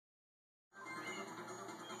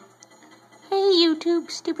Hey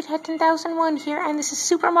YouTube, Stupid Head 10001 here, and this is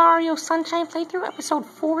Super Mario Sunshine Playthrough episode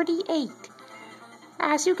 48.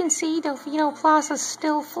 As you can see, Delfino Plaza is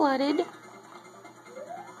still flooded,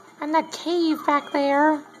 and that cave back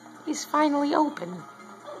there is finally open.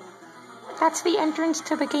 That's the entrance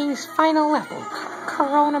to the game's final level,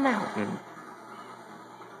 Corona Mountain.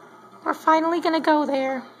 We're finally gonna go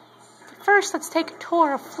there. But first, let's take a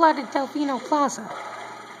tour of flooded Delfino Plaza.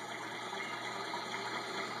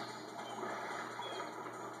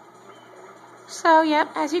 So, yep,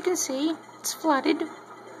 as you can see, it's flooded.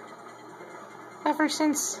 Ever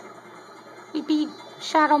since we beat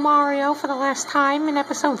Shadow Mario for the last time in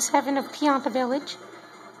episode 7 of Pianta Village.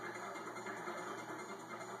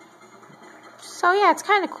 So yeah, it's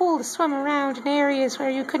kind of cool to swim around in areas where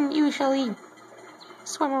you couldn't usually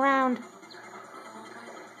swim around.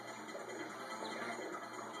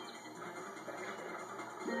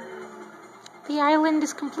 The island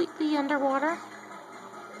is completely underwater.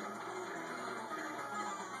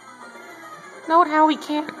 Note how we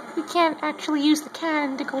can't actually use the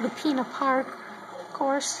cannon to go to Pina Park, of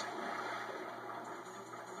course.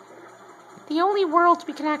 The only worlds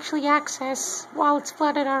we can actually access while it's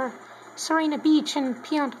flooded are Serena Beach and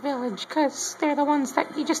Pianta Village, because they're the ones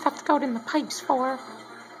that you just have to go in the pipes for.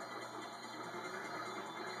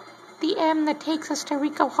 The M that takes us to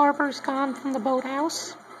Rico Harbor's gone from the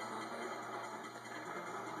boathouse.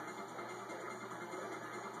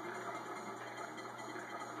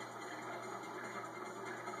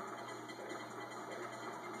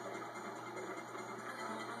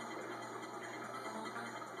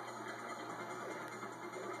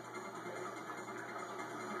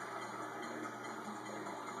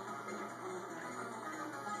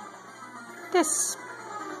 This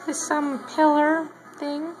pillar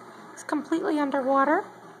thing is completely underwater.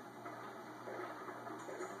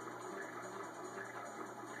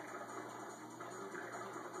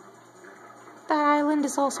 That island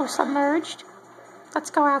is also submerged. Let's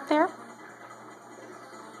go out there.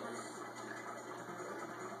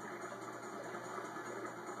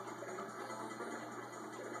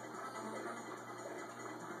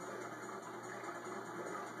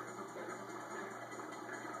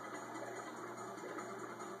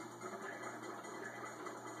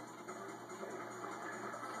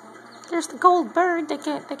 There's the gold bird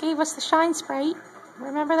that gave us the shine sprite.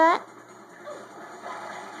 Remember that?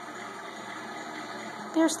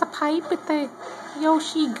 There's the pipe with the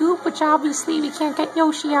Yoshi goop, which obviously we can't get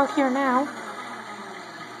Yoshi out here now.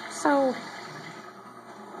 So,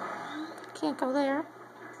 can't go there.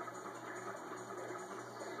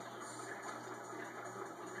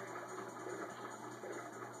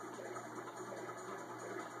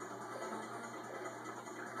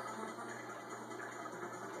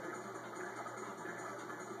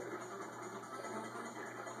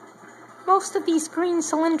 Most of these green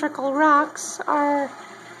cylindrical rocks are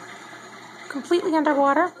completely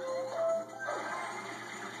underwater,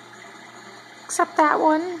 except that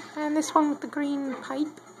one and this one with the green pipe.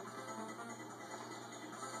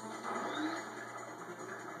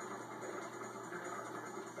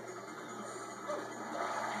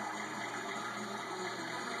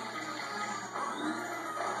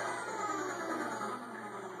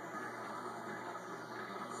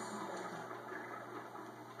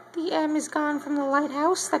 The M is gone from the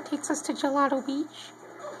lighthouse that takes us to Gelato Beach.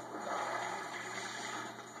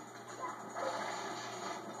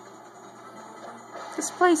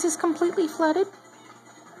 This place is completely flooded.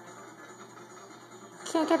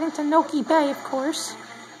 Can't get into Noki Bay, of course.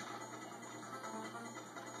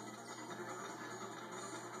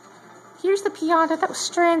 Here's the Pianta that was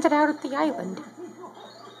stranded out at the island.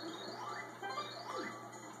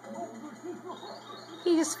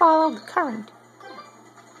 He just followed the current.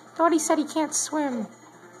 Thought he said he can't swim.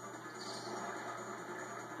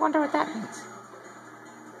 Wonder what that means.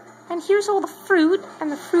 And here's all the fruit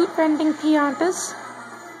and the fruit vending Piantas.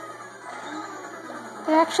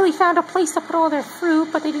 They actually found a place to put all their fruit,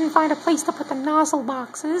 but they didn't find a place to put the nozzle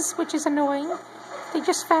boxes, which is annoying. They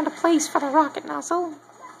just found a place for the rocket nozzle.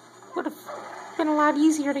 Would have been a lot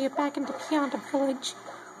easier to get back into Pianta Village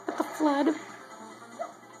with the flood.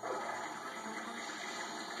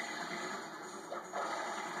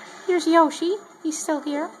 Here's Yoshi. He's still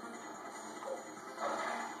here.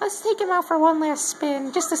 Let's take him out for one last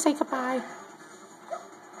spin, just to say goodbye.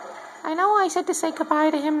 I know I said to say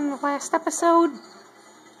goodbye to him in the last episode,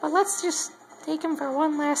 but let's just take him for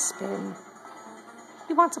one last spin.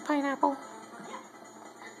 He wants a pineapple.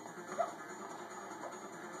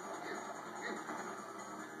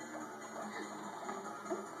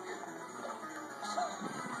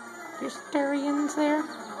 There's durians there.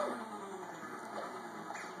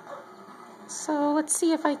 So let's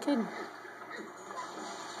see if I could...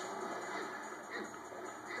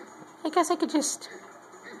 I guess I could just...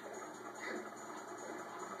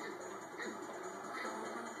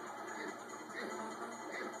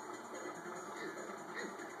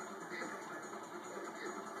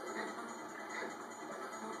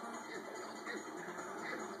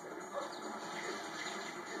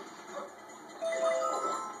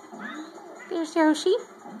 There's Yoshi.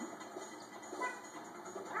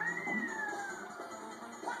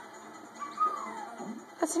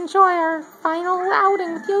 Let's enjoy our final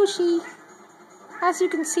outing with Yoshi. As you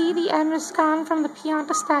can see, the M is gone from the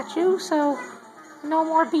Pianta statue, so no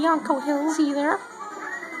more Bianco Hills either.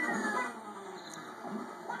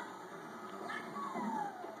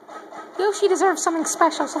 Yoshi deserves something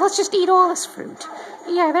special, so let's just eat all this fruit.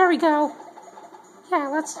 Yeah, there we go. Yeah,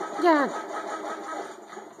 let's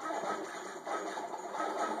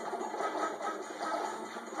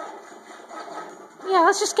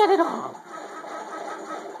just get it all.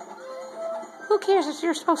 Who cares if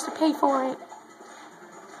you're supposed to pay for it?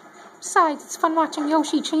 Besides, it's fun watching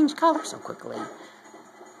Yoshi change color so quickly.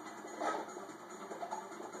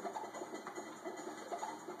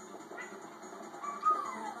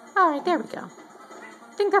 Alright, there we go.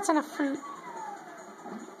 I think that's enough fruit.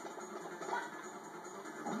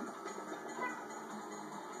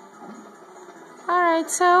 Alright,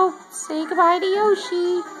 so, say goodbye to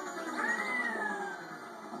Yoshi.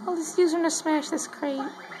 I'll just use him to smash this crate.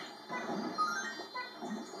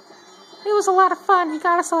 It was a lot of fun. He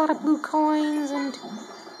got us a lot of blue coins and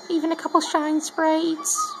even a couple shine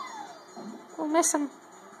sprites. We'll miss him.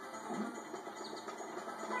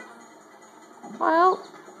 Well,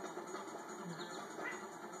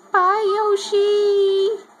 bye,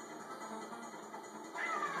 Yoshi.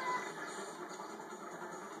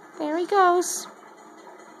 There he goes.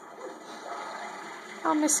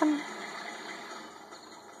 I'll miss him.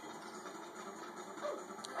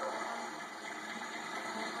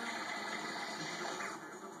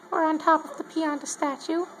 We're on top of the Pianta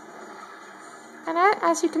statue. And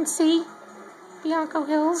as you can see, Bianco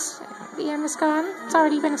Hills, the M is gone. It's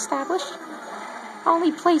already been established.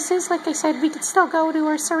 Only places, like I said, we could still go to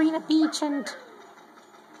are Serena Beach and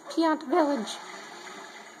Pianta Village.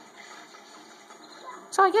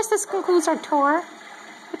 So I guess this concludes our tour,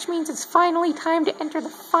 which means it's finally time to enter the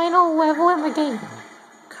final level in the game,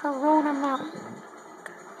 Corona Mountain.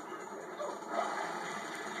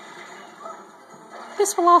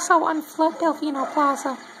 This will also unfloat Delfino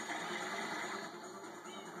Plaza.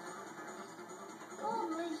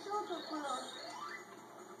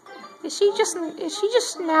 Is she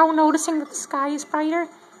just now noticing that the sky is brighter?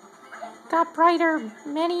 Got brighter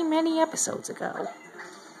many episodes ago.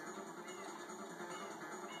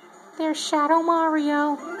 There's Shadow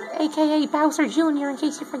Mario, aka Bowser Jr., in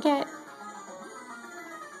case you forget.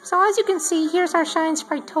 So as you can see, here's our Shine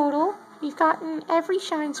Sprite total. We've gotten every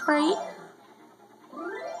Shine Sprite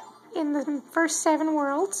in the first 7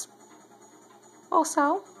 worlds.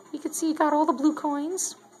 Also, you can see you got all the blue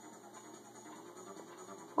coins.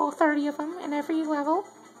 All 30 of them in every level.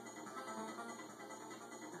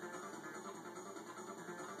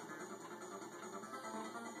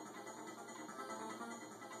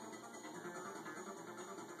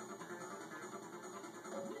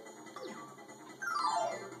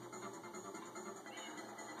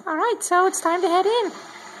 Alright, so it's time to head in.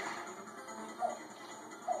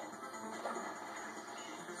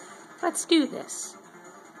 Let's do this.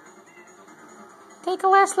 Take a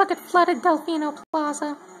last look at flooded Delfino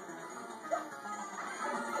Plaza.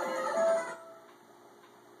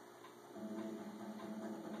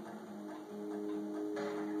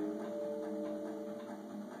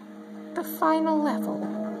 The final level.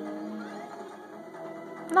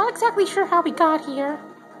 Not exactly sure how we got here.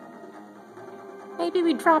 Maybe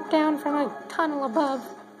we dropped down from a tunnel above.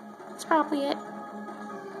 That's probably it.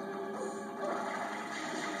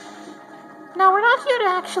 Now, we're not here to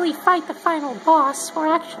actually fight the final boss.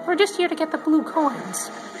 We're just here to get the blue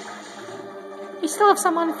coins. We still have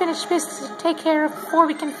some unfinished business to take care of before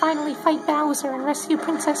we can finally fight Bowser and rescue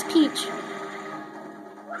Princess Peach.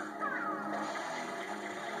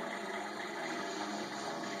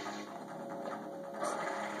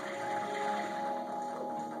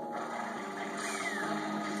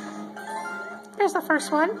 Here's the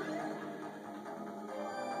first one.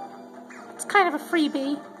 It's kind of a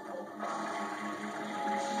freebie.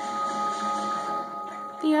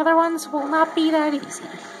 The other ones will not be that easy.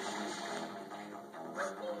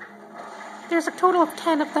 There's a total of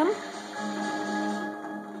 10 of them.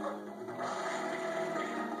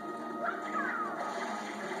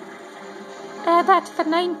 Add that to the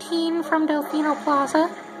 19 from Delfino Plaza.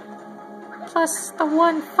 plus the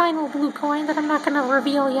one final blue coin that I'm not going to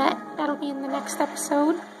reveal yet. That'll be in the next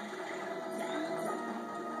episode.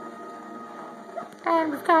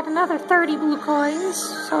 And we've got another 30 blue coins,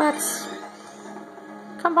 so that's...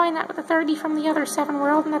 Combine that with the 30 from the other 7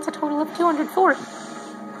 world, and that's a total of 240.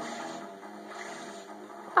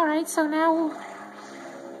 Alright, so now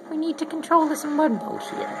we need to control this mud boat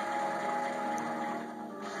here.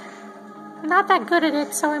 I'm not that good at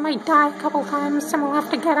it, so I might die a couple times, and we'll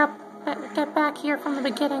have to get back here from the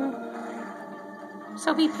beginning.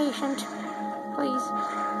 So be patient, please.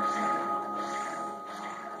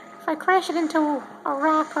 If I crash it into a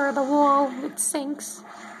rock or the wall, it sinks.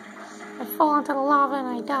 I fall into the lava and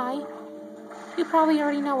I die. You probably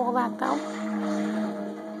already know all that, though.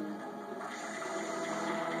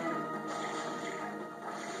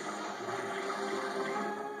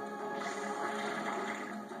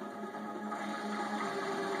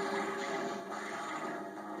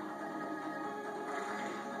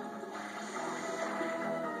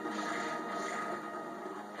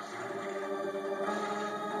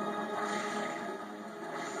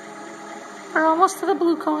 We're almost to the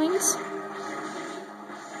blue coins.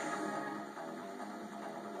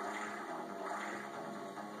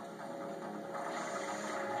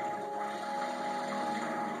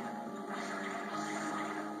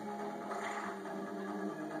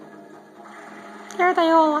 Here they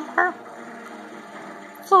all are,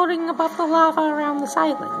 floating above the lava around this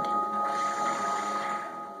island.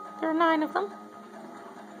 There are 9 of them,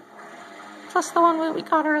 plus the one we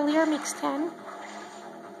got earlier makes 10.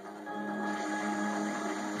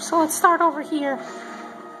 So let's start over here.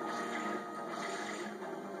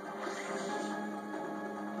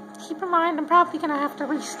 Keep in mind, I'm probably going to have to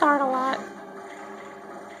restart a lot.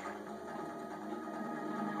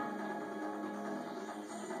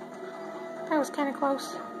 That was kind of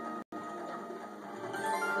close.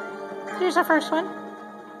 Here's our first one.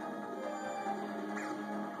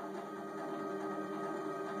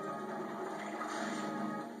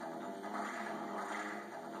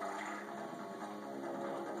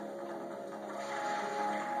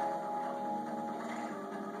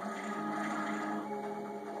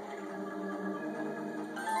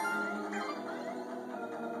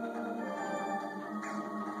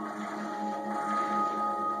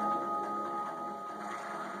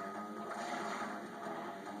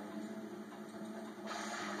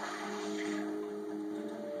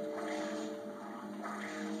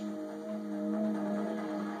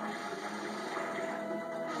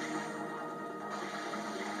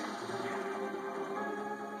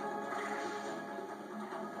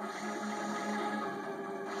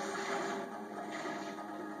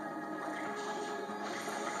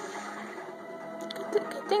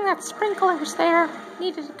 Good thing that sprinkler's there.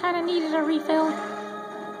 Kind of needed a refill.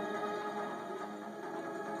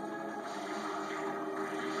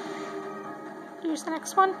 Here's the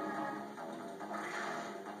next one.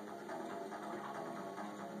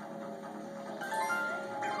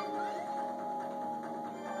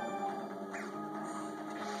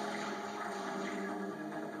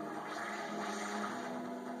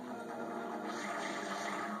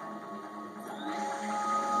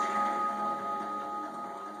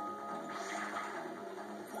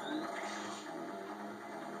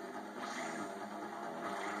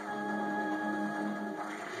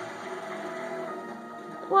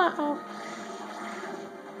 Whoa.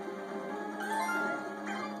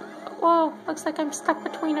 Whoa, looks like I'm stuck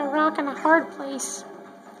between a rock and a hard place.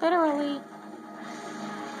 Literally.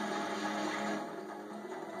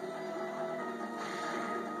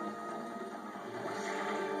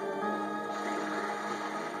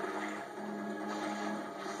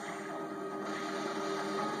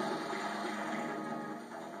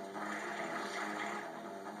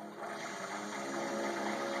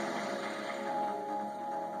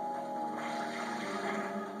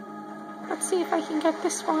 Let's see if I can get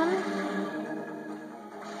this one.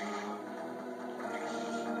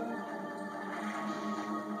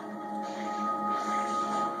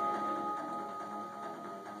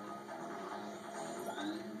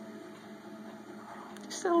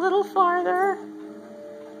 Just a little farther.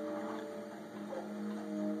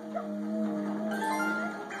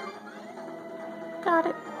 Got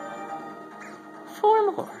it.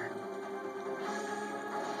 4 more.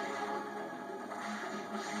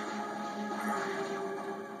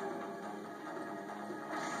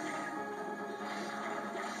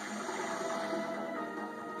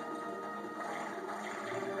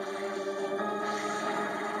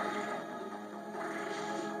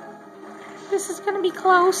 This is going to be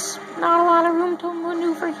close. Not a lot of room to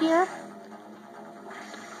maneuver here.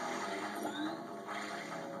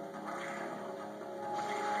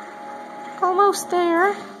 Almost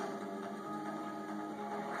there.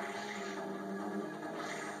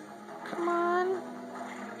 Come on.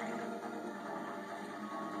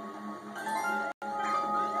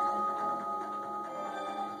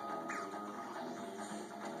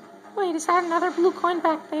 Wait, is that another blue coin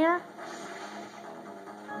back there?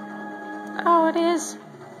 Oh, it is.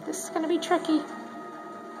 This is gonna be tricky.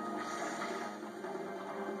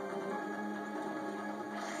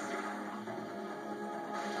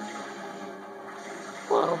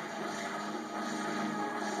 Whoa.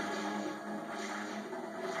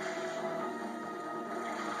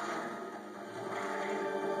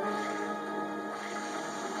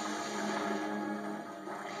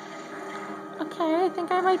 Okay, I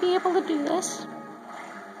think I might be able to do this.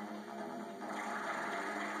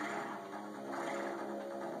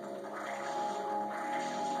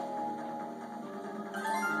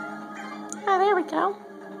 Ah, there we go.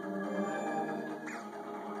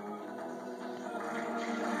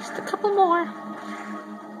 Just a couple more.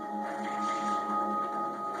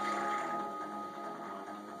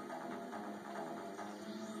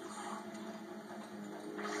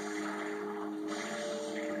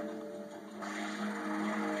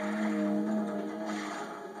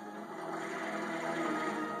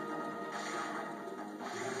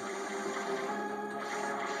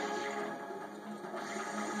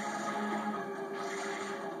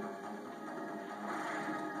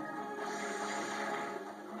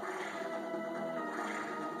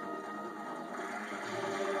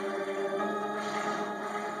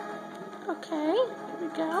 Okay, here we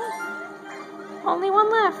go. Only one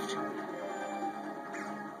left.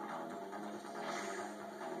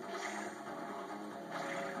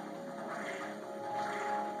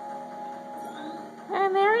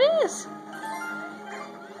 And there it is.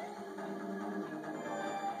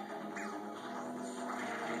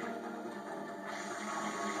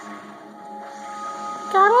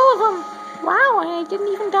 Got all of them. Wow, I didn't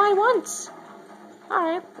even die once.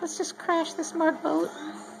 Alright, let's just crash this mud boat.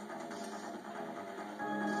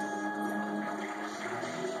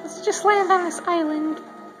 Let's just land on this island.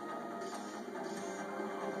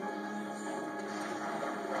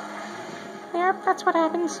 There, that's what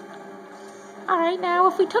happens. Alright, now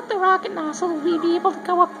if we took the rocket nozzle, we'd be able to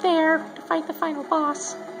go up there to fight the final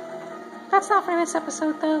boss. That's not for this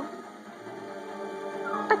episode, though.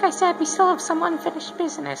 Like I said, we still have some unfinished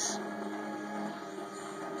business.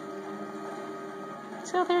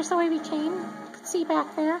 So there's the way we came. You can see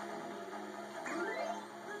back there.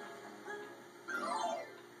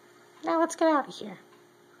 Now let's get out of here.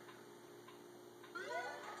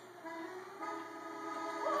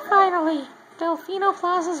 Finally, Delfino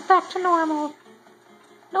Plaza's back to normal.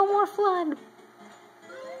 No more flood.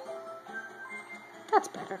 That's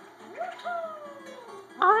better.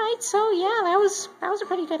 Alright, so yeah, that was a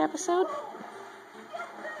pretty good episode.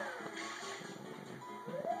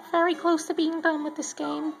 Very close to being done with this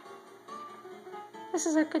game. This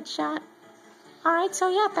is a good shot. Alright, so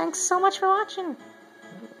yeah, thanks so much for watching.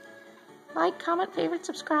 Like, comment, favorite,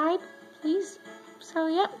 subscribe, please. So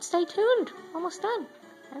yeah, stay tuned. Almost done.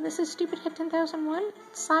 And this is Stupid Hit 10001,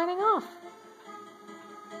 signing off.